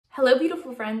Hello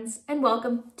beautiful friends, and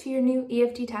welcome to your new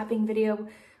EFT tapping video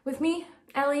with me,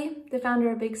 Ellie, the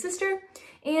founder of Big Sister,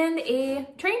 and a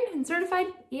trained and certified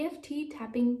EFT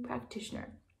tapping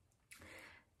practitioner.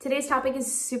 Today's topic is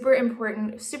super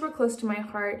important, super close to my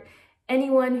heart.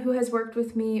 Anyone who has worked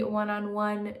with me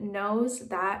one-on-one knows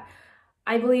that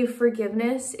I believe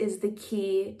forgiveness is the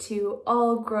key to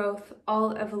all growth,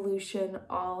 all evolution,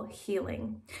 all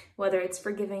healing, whether it's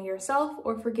forgiving yourself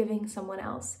or forgiving someone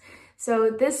else.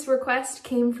 So this request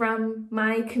came from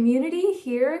my community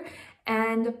here,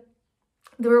 and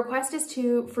the request is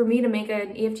for me to make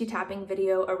an EFT tapping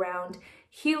video around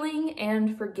healing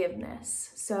and forgiveness.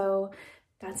 So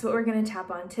that's what we're going to tap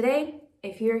on today.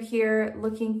 If you're here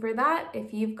looking for that,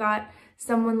 if you've got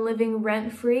someone living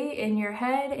rent-free in your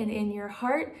head and in your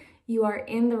heart, you are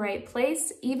in the right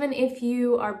place. Even if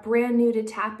you are brand new to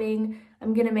tapping,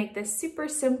 I'm going to make this super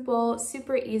simple,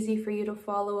 super easy for you to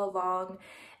follow along.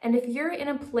 And if you're in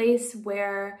a place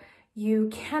where you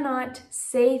cannot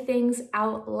say things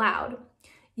out loud,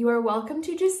 you are welcome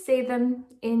to just say them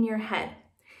in your head.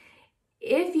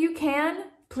 If you can,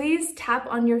 please tap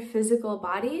on your physical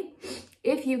body.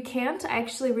 If you can't, I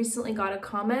actually recently got a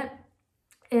comment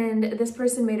and this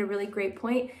person made a really great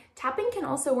point. Tapping can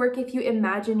also work if you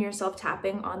imagine yourself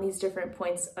tapping on these different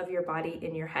points of your body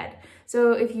in your head.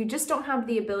 So if you just don't have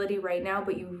the ability right now,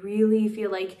 but you really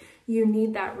feel like you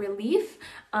need that relief,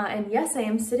 and yes, I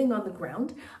am sitting on the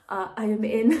ground. I am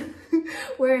in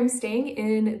where I'm staying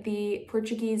in the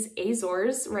Portuguese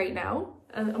Azores right now.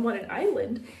 I'm on an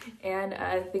island and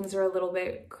things are a little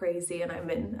bit crazy and I'm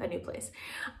in a new place.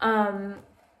 Where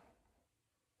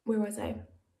was I?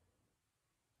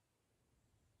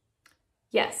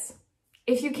 Yes,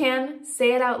 if you can,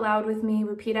 say it out loud with me,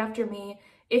 repeat after me.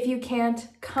 If you can't,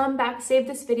 come back, save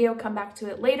this video, come back to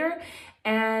it later.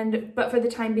 But for the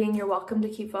time being, you're welcome to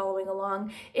keep following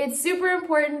along. It's super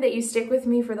important that you stick with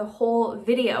me for the whole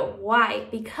video. Why?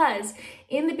 Because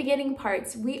in the beginning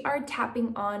parts, we are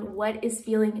tapping on what is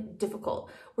feeling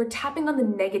difficult. We're tapping on the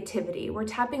negativity. We're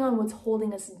tapping on what's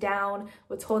holding us down,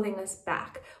 what's holding us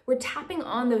back. We're tapping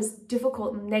on those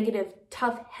difficult, negative,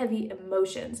 tough, heavy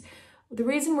emotions. The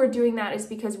reason we're doing that is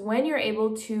because when you're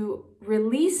able to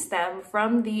release them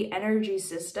from the energy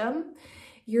system,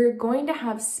 you're going to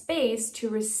have space to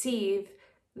receive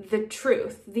the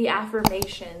truth, the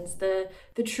affirmations, the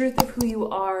truth of who you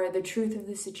are, the truth of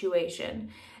the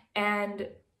situation. And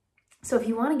so if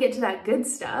you want to get to that good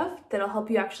stuff that'll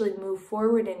help you actually move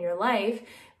forward in your life,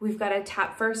 we've got to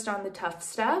tap first on the tough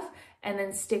stuff and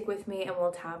then stick with me and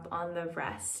we'll tap on the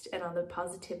rest and on the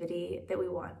positivity that we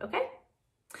want, okay?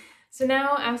 So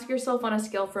now ask yourself on a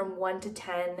scale from 1 to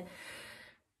 10,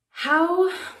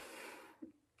 how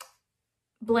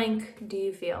blank do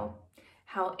you feel?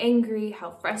 How angry,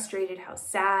 how frustrated, how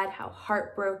sad, how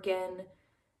heartbroken,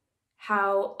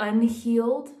 how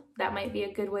unhealed, that might be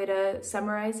a good way to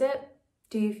summarize it,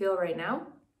 do you feel right now?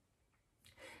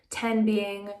 10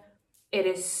 being, it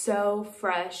is so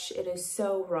fresh, it is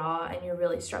so raw, and you're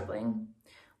really struggling.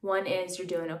 1 is you're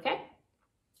doing okay.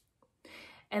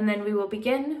 And then we will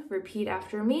begin. Repeat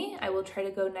after me. I will try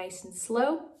to go nice and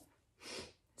slow.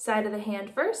 Side of the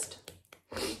hand first.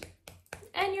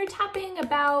 And you're tapping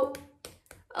about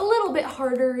a little bit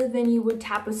harder than you would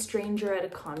tap a stranger at a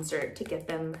concert to get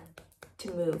them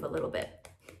to move a little bit.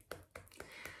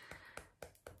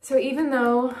 So even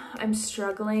though I'm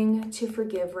struggling to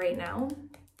forgive right now,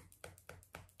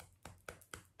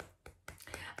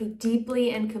 I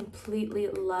deeply and completely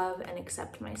love and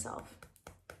accept myself.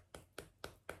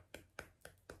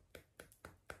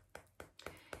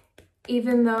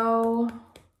 Even though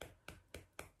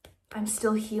I'm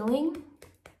still healing,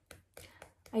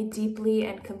 I deeply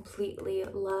and completely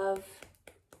love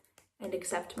and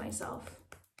accept myself.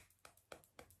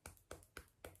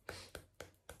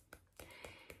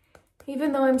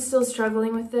 Even though I'm still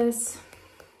struggling with this,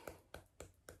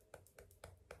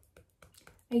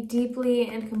 I deeply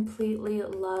and completely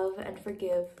love and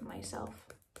forgive myself.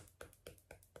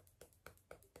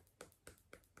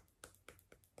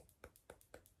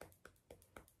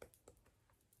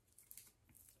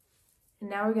 And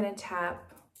now we're going to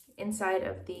tap inside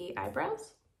of the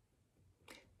eyebrows.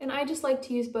 And I just like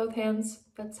to use both hands.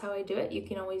 That's how I do it. You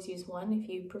can always use one if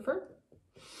you prefer.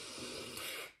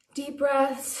 Deep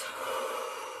breaths.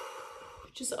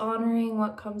 Just honoring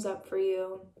what comes up for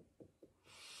you.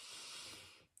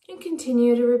 And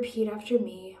continue to repeat after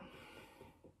me.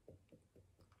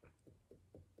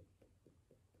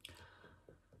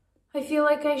 I feel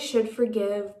like I should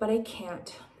forgive, but I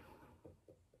can't.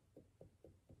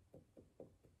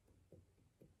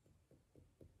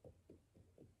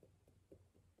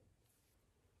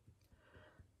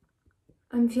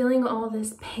 I'm feeling all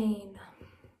this pain.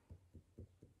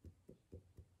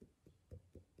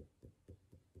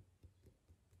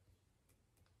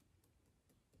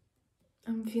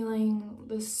 I'm feeling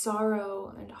the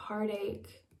sorrow and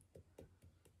heartache.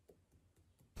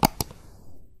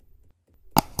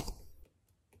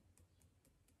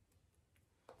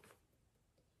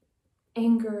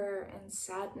 Anger and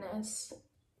sadness.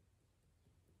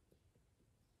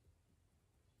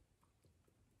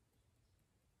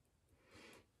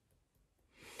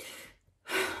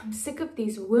 I'm sick of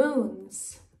these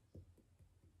wounds.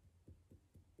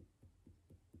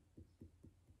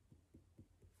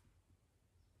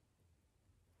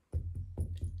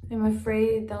 I'm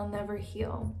afraid they'll never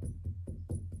heal.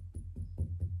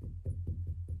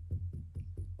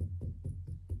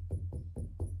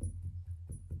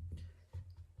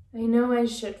 I know I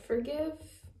should forgive,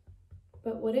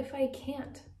 but what if I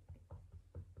can't?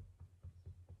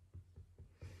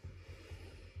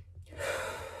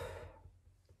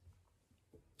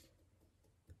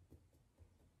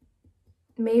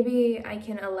 Maybe I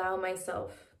can allow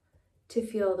myself to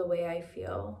feel the way I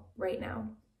feel right now.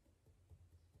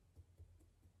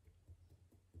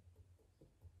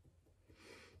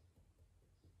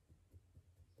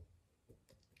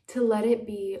 To let it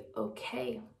be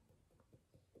okay.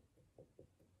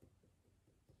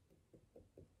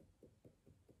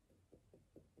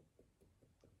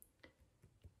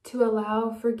 To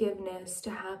allow forgiveness to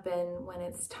happen when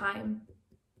it's time.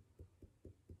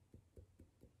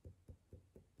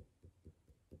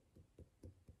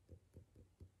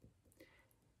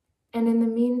 And in the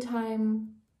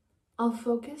meantime, I'll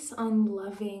focus on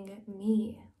loving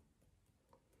me.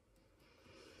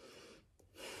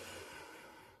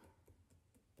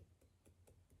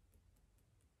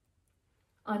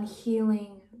 On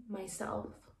healing myself.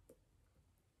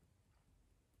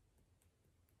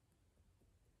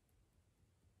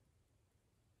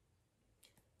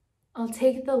 I'll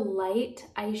take the light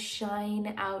I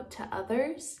shine out to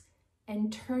others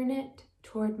and turn it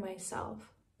toward myself.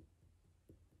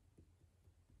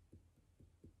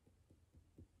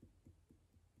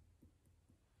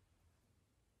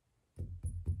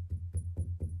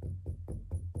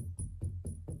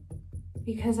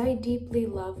 Because I deeply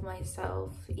love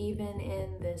myself, even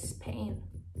in this pain.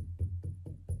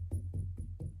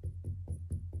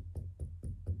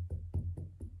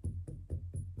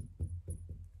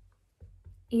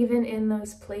 Even in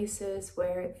those places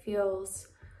where it feels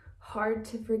hard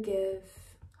to forgive,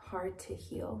 hard to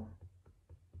heal.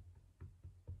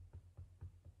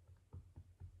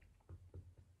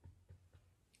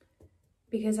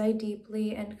 Because I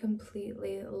deeply and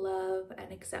completely love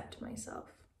and accept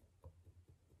myself.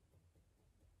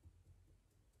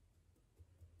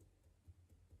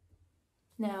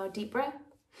 Now, deep breath.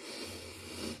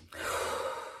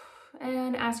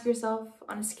 And ask yourself,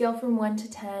 on a scale from 1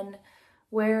 to 10,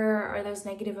 where are those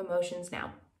negative emotions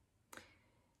now?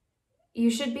 You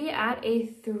should be at a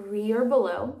 3 or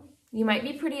below. You might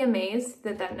be pretty amazed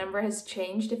that that number has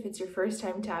changed if it's your first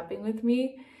time tapping with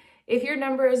me. If your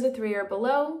number is a 3 or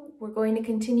below, we're going to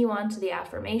continue on to the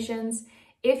affirmations.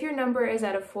 If your number is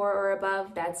at a 4 or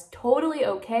above, that's totally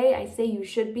okay. I say you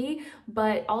should be,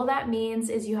 but all that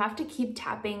means is you have to keep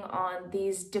tapping on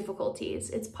these difficulties.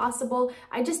 It's possible.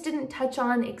 I just didn't touch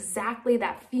on exactly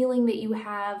that feeling that you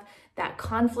have, that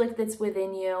conflict that's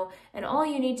within you. And all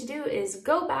you need to do is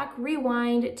go back,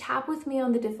 rewind, tap with me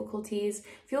on the difficulties.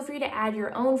 Feel free to add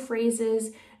your own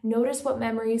phrases. Notice what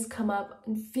memories come up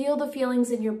and feel the feelings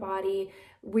in your body.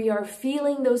 We are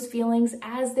feeling those feelings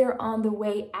as they're on the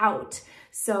way out.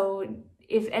 So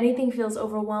if anything feels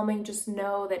overwhelming, just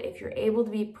know that if you're able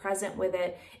to be present with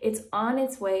it, it's on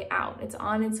its way out. It's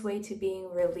on its way to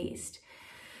being released.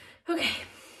 Okay,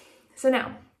 so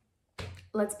now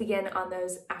let's begin on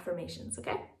those affirmations,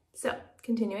 okay? So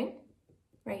continuing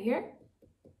right here.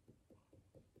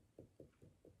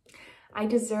 I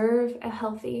deserve a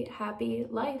healthy, happy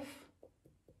life.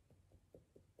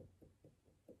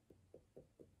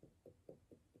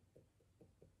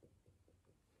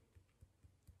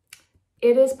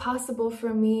 It is possible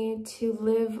for me to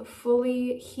live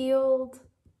fully healed.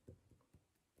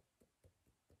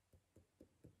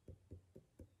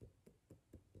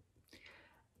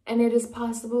 And it is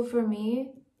possible for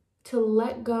me to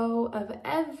let go of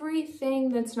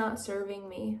everything that's not serving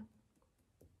me.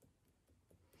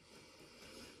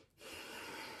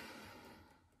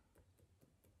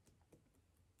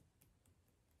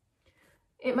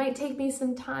 It might take me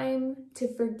some time to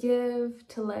forgive,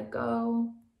 to let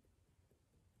go.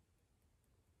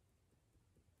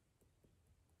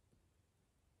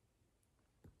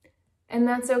 And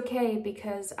that's okay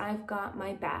because I've got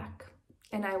my back.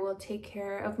 and I will take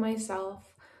care of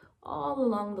myself all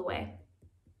along the way.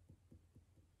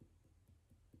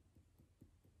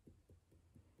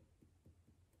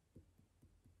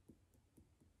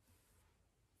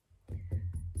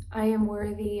 I am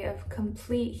worthy of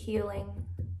complete healing.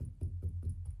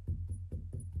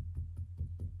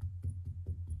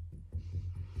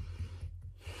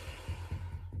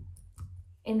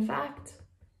 In fact,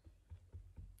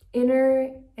 inner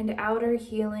and outer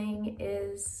healing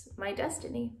is my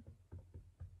destiny.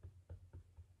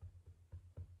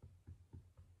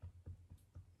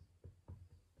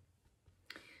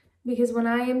 Because when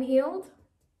I am healed,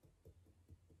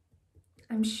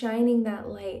 I'm shining that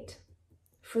light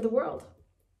for the world.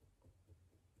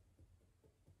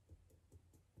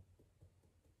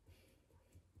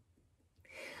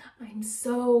 I'm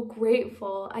so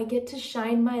grateful I get to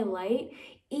shine my light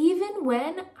even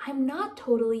when I'm not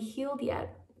totally healed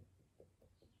yet.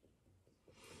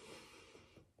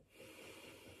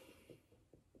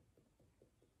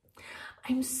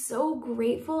 I'm so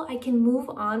grateful I can move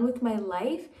on with my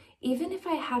life even if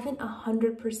I haven't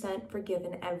 100%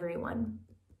 forgiven everyone.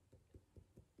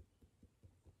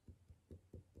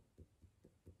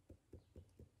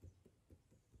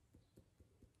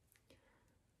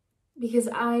 Because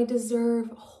I deserve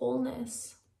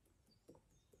wholeness.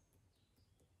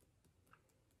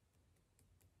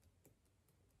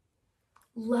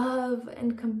 Love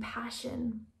and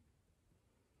compassion.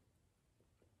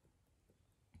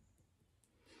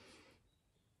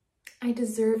 I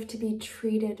deserve to be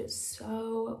treated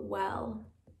so well.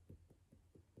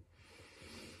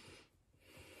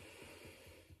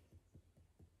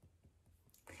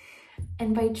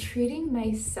 And by treating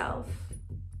myself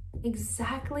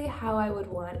exactly how I would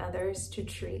want others to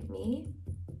treat me,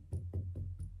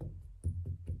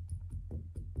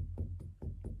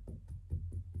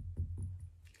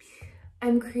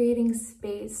 I'm creating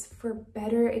space for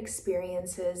better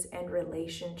experiences and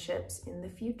relationships in the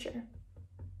future.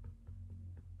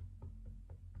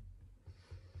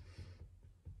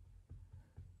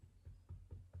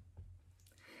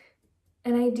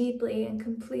 And I deeply and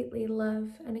completely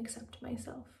love and accept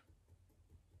myself.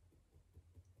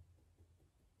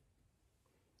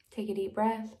 Take a deep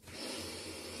breath.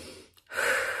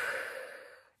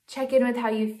 Check in with how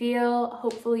you feel.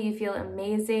 Hopefully you feel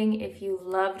amazing. If you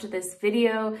loved this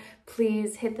video,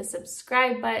 please hit the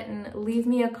subscribe button, leave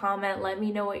me a comment, let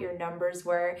me know what your numbers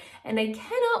were, and I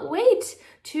cannot wait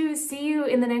to see you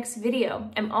in the next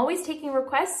video. I'm always taking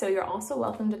requests, so you're also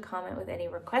welcome to comment with any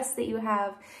requests that you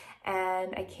have,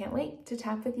 and I can't wait to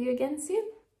tap with you again soon.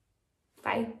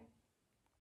 Bye.